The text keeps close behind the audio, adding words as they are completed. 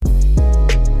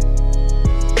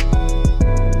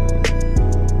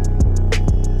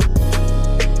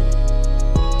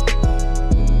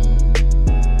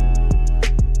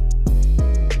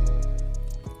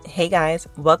Hey guys,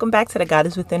 welcome back to the God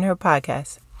is Within Her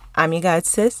podcast. I'm your God's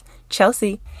sis,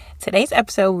 Chelsea. Today's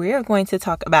episode, we are going to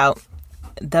talk about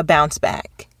the bounce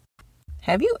back.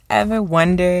 Have you ever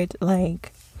wondered,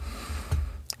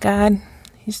 God,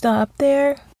 you still up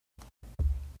there?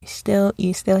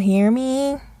 You still hear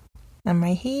me? I'm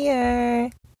right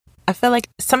here. I feel like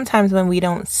sometimes when we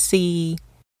don't see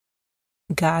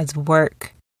God's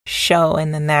work show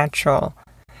in the natural,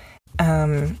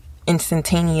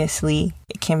 instantaneously,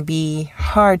 it can be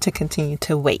hard to continue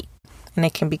to wait, and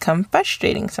it can become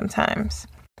frustrating sometimes,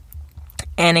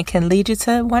 and it can lead you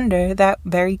to wonder that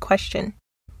very question.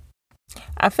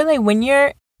 I feel like when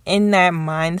you're in that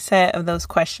mindset of those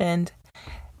questions,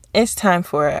 it's time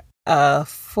for a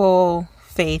full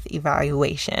faith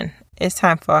evaluation. It's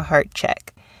time for a heart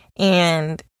check.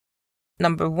 And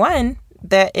number one,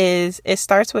 it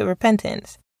starts with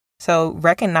repentance. So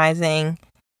recognizing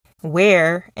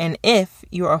where and if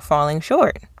you are falling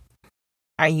short.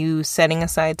 Are you setting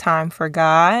aside time for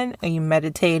God? Are you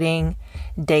meditating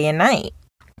day and night?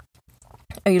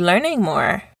 Are you learning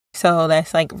more? So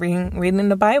that's like reading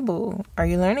the Bible. Are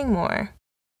you learning more?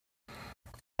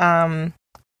 I've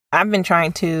been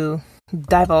trying to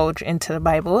divulge into the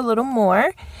Bible a little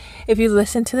more. If you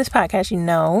listen to this podcast, you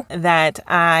know that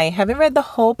I haven't read the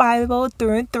whole Bible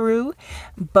through and through,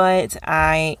 but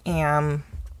I am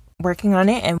working on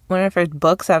it. And one of the first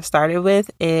books I've started with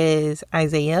is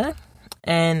Isaiah.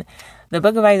 And the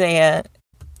book of Isaiah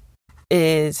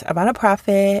is about a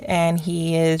prophet, and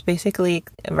he is basically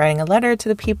writing a letter to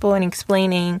the people and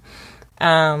explaining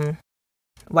why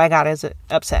God is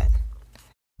upset.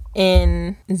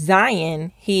 In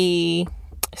Zion, he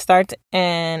starts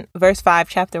in verse 5,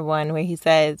 chapter 1, where he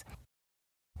says,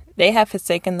 "They have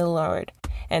forsaken the Lord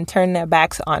and turned their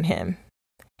backs on him.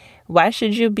 Why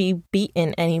should you be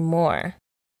beaten anymore?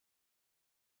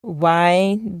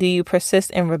 Why do you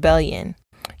persist in rebellion?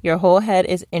 Your whole head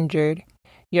is injured.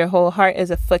 Your whole heart is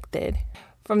afflicted.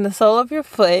 From the sole of your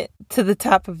foot to the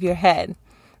top of your head,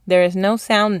 there is no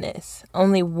soundness,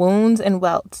 only wounds and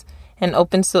welts and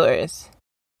open sores,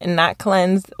 and not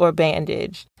cleansed or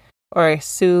bandaged or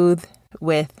soothed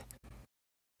with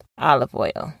olive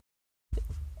oil."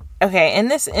 Okay, in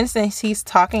this instance, he's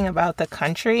talking about the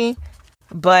country,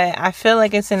 but I feel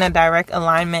like it's in a direct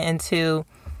alignment into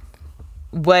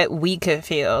what we could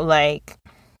feel like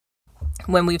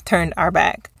when we've turned our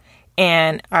back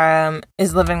and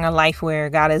is living a life where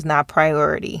God is not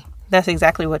priority. That's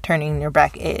exactly what turning your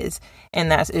back is, and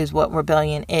that is what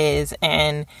rebellion is.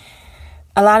 And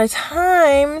a lot of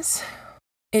times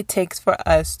it takes for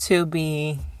us to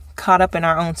be caught up in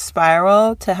our own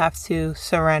spiral to have to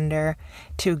surrender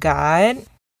to God.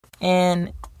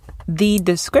 And the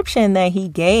description that he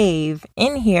gave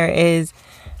in here is,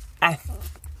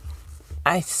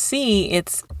 I see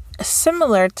it's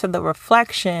similar to the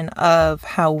reflection of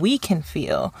how we can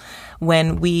feel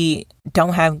when we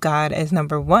don't have God as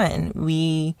number one.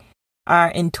 We are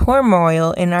in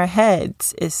turmoil in our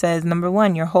heads. It says, number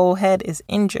one, your whole head is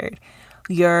injured.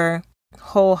 Your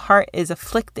whole heart is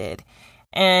afflicted.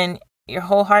 And your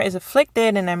whole heart is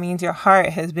afflicted, and that means your heart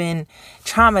has been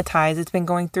traumatized. It's been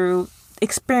going through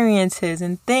experiences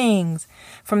and things.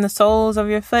 From the soles of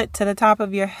your foot to the top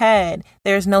of your head,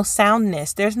 there's no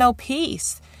soundness. There's no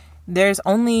peace. There's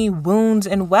only wounds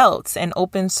and welts and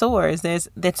open sores.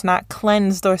 That's not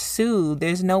cleansed or soothed.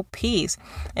 There's no peace.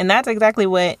 And that's exactly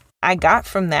what I got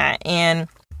from that. And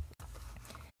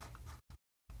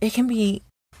it can be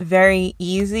very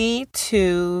easy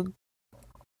to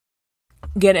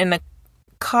get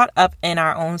caught up in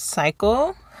our own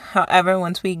cycle. However,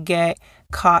 once we get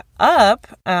caught up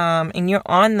and you're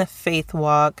on the faith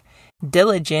walk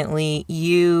diligently,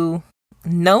 you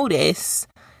notice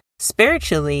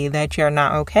spiritually that you're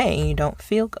not okay. You don't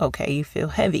feel okay. You feel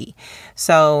heavy.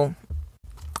 So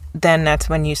then that's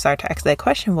when you start to ask that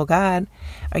question, well, God,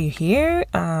 are you here?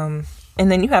 And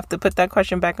then you have to put that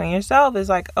question back on yourself. It's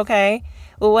like, okay,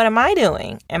 well, what am I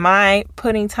doing? Am I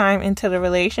putting time into the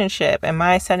relationship? Am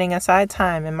I setting aside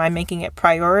time? Am I making it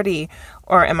priority?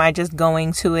 Or am I just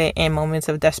going to it in moments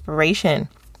of desperation?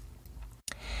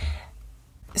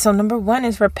 So number one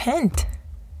is repent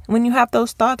when you have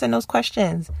those thoughts and those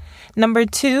questions. Number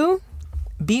two,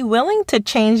 be willing to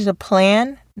change the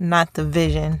plan, not the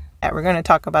vision. We're going to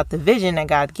talk about the vision that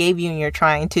God gave you and you're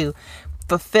trying to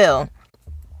fulfill.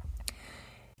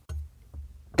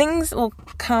 Things will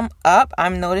come up.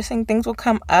 I'm noticing things will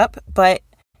come up, but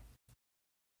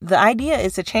the idea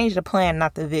is to change the plan,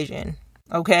 not the vision.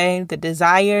 Okay? The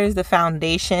desires, the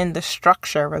foundation, the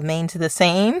structure remains the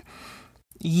same.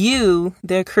 You,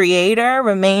 the creator,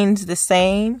 remains the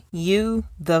same. You,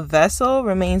 the vessel,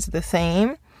 remains the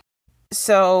same.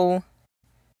 So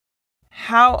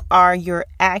how are your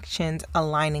actions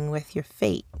aligning with your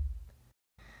fate?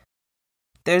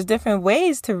 There's different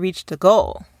ways to reach the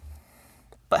goal,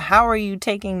 but how are you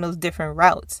taking those different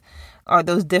routes? Are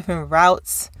those different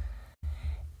routes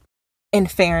in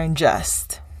fair and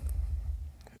just?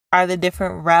 Are the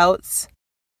different routes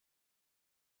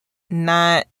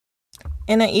not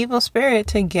in an evil spirit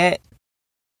to get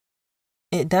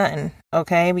it done?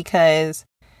 Okay, because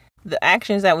the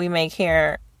actions that we make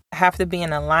here have to be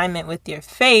in alignment with your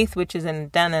faith, which is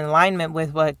done in alignment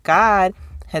with what God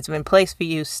has been placed for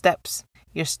you,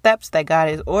 your steps that God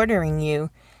is ordering you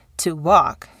to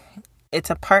walk. It's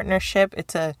a partnership.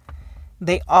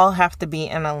 They all have to be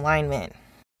in alignment.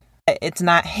 It's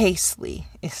not hastily.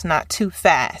 It's not too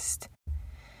fast.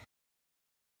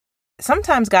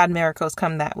 Sometimes God miracles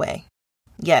come that way.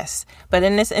 Yes. But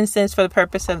in this instance, for the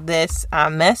purpose of this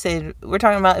message, we're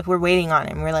talking about if we're waiting on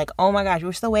him. We're like, oh my gosh,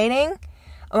 we're still waiting?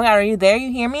 Oh my God, are you there?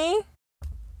 You hear me?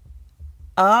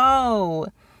 Oh,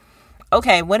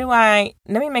 okay. Let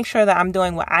me make sure that I'm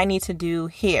doing what I need to do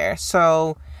here.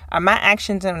 So are my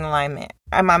actions in alignment?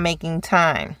 Am I making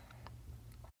time?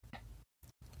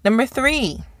 Number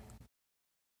 3,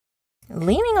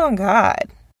 leaning on God.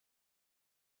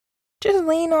 Just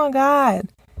lean on God.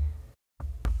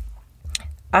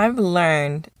 I've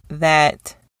learned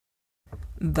that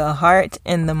the heart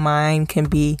and the mind can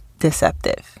be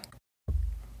deceptive.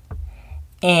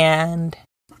 And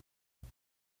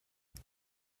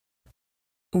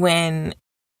when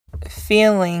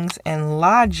feelings and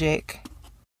logic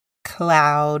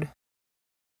cloud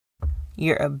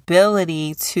your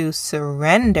ability to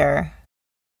surrender,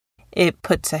 it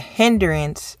puts a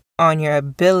hindrance on your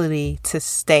ability to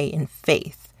stay in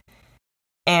faith.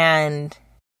 And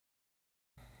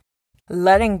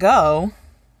letting go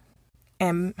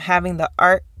and having the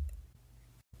art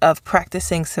of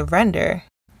practicing surrender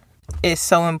is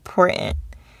so important.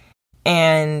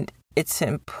 And it's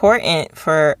important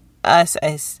for us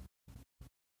as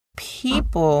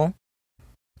people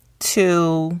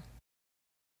to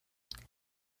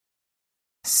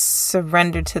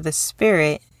surrender to the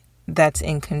spirit that's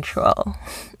in control.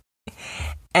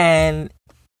 And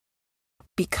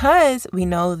because we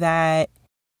know that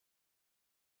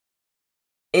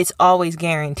it's always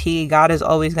guaranteed, God is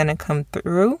always going to come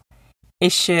through,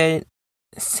 it should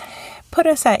put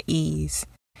us at ease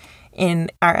in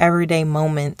our everyday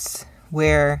moments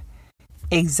where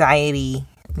anxiety,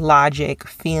 logic,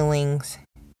 feelings,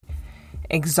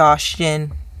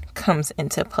 exhaustion comes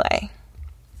into play.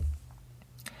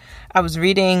 I was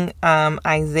reading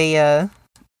Isaiah,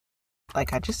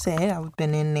 like I just said, I've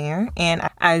been in there, and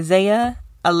Isaiah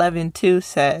 11:2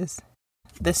 says,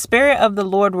 "The Spirit of the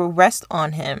Lord will rest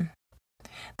on him,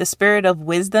 the Spirit of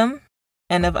wisdom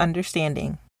and of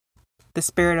understanding, the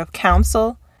Spirit of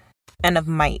counsel and of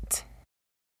might,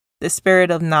 the Spirit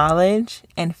of knowledge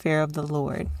and fear of the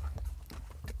Lord."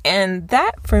 And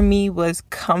that for me was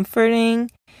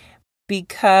comforting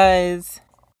because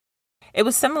it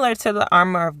was similar to the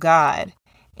armor of God.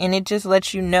 And it just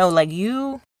lets you know, like,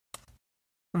 you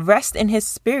rest in his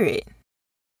spirit.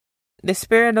 The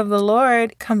Spirit of the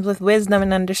Lord comes with wisdom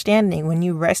and understanding when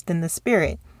you rest in the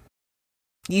spirit.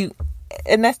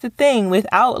 And that's the thing,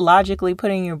 without logically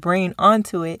putting your brain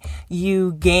onto it,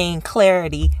 you gain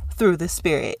clarity through the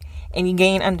spirit and you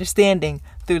gain understanding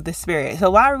through the spirit.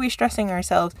 So why are we stressing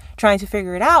ourselves trying to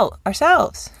figure it out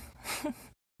ourselves?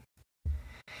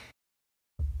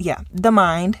 Yeah, the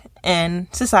mind and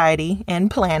society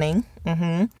and planning.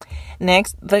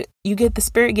 Next, you get the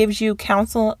spirit gives you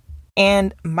counsel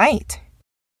and might.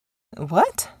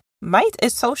 What? Might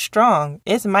is so strong.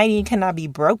 It's mighty and cannot be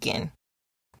broken.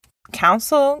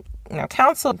 Counsel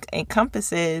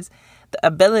encompasses the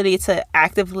ability to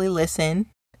actively listen,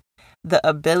 the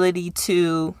ability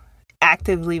to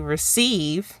actively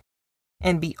receive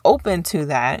and be open to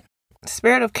that.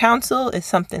 Spirit of counsel is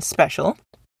something special.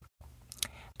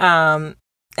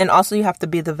 And also you have to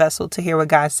be the vessel to hear what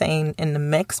God's saying in the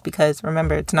mix, because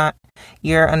remember, it's not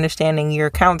your understanding, your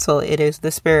counsel. It is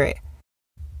the Spirit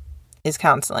is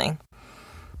counseling.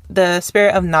 The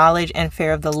Spirit of knowledge and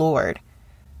fear of the Lord.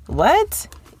 What?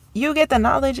 You get the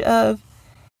knowledge of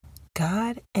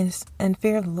God and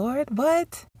fear of the Lord?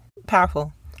 What?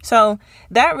 Powerful. So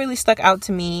that really stuck out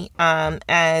to me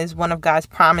as one of God's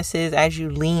promises as you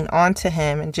lean onto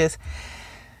him and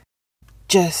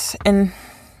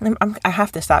and I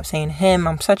have to stop saying him.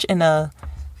 I'm such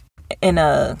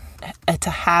it's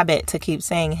a habit to keep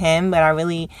saying him, but I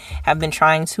really have been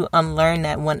trying to unlearn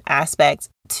that one aspect,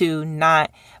 to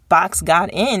not box God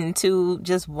into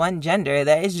just one gender.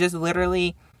 That is just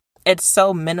literally, it's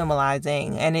so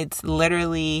minimalizing, and it's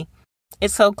literally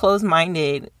It's so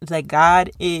closed-minded. It's like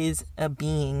God is a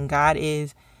being.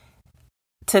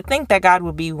 To think that God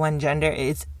will be one gender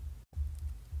it's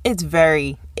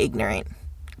very ignorant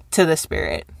to the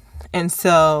spirit. And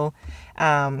so,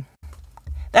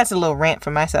 that's a little rant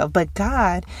for myself. But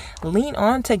God, lean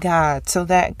on to God so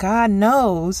that God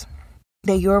knows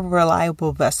that you're a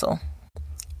reliable vessel.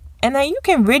 And that you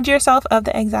can rid yourself of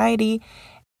the anxiety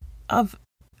of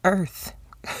earth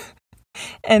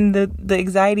and the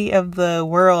anxiety of the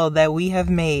world that we have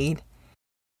made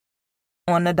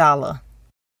on the dollar.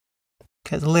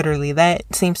 Because literally that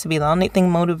seems to be the only thing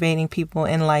motivating people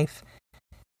in life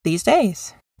these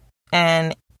days.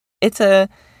 And that's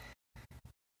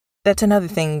another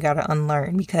thing you got to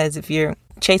unlearn. Because if you're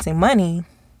chasing money,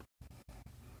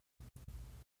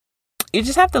 you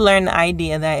just have to learn the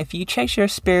idea that if you chase your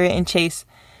spirit and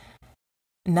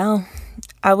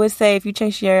I would say if you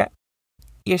chase your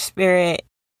spirit,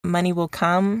 money will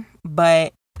come.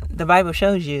 But the Bible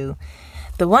shows you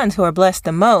the ones who are blessed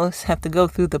the most have to go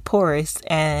through the poorest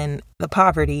and the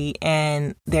poverty,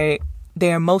 and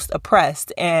they're most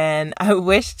oppressed. And I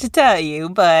wish to tell you,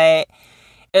 but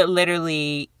it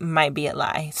literally might be a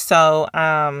lie. So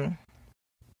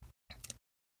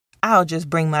I'll just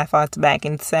bring my thoughts back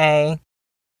and say,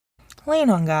 lean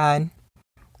on God.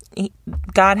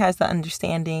 God has the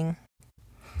understanding.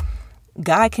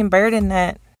 God can burden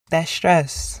that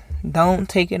stress. Don't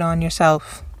take it on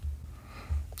yourself.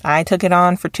 I took it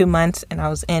on for 2 months and I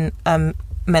was in a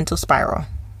mental spiral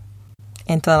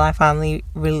until I finally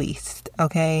released.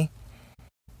 Okay.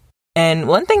 And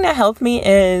one thing that helped me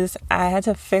is I had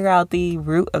to figure out the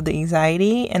root of the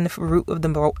anxiety and the root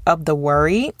of the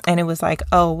worry. And it was like,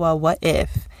 oh, well, what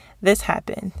if this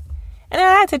happened? And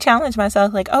I had to challenge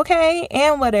myself like, okay,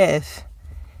 and what if?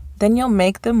 Then you'll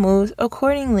make the moves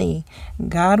accordingly.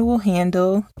 God will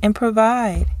handle and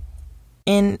provide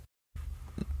in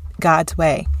God's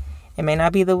way. It may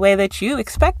not be the way that you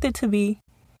expect it to be.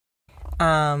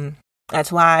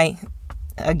 That's why,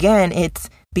 again, it's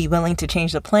be willing to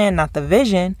change the plan, not the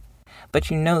vision,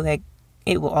 but you know that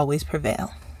it will always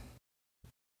prevail.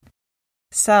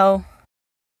 So,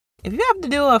 if you have to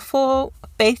do a full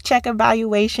faith check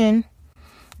evaluation,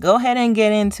 go ahead and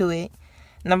get into it.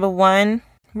 Number 1,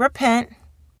 repent.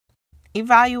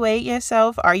 Evaluate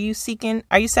yourself. Are you setting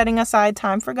aside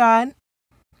time for God?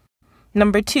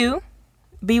 Number 2,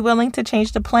 be willing to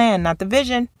change the plan, not the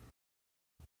vision.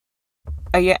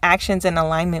 Are your actions in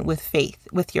alignment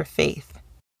with your faith?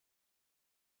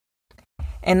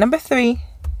 And number 3,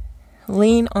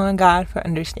 lean on God for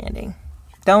understanding.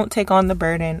 Don't take on the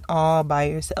burden all by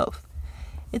yourself.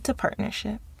 It's a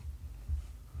partnership.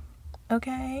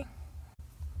 Okay?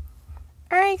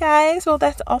 All right, guys. Well,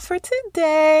 that's all for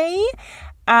today.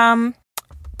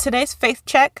 Today's faith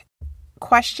check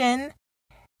question.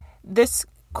 This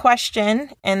question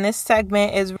and this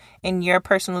segment is in your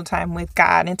personal time with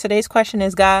God. And today's question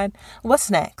is, God,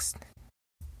 what's next?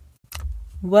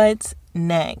 What's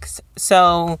next?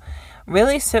 So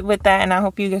really sit with that, and I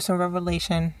hope you get some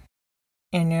revelation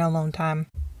in your alone time.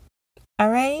 All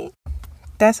right.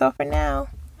 That's all for now.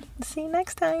 See you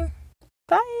next time.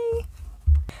 Bye.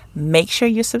 Make sure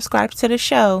you subscribe to the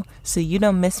show so you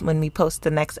don't miss when we post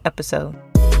the next episode.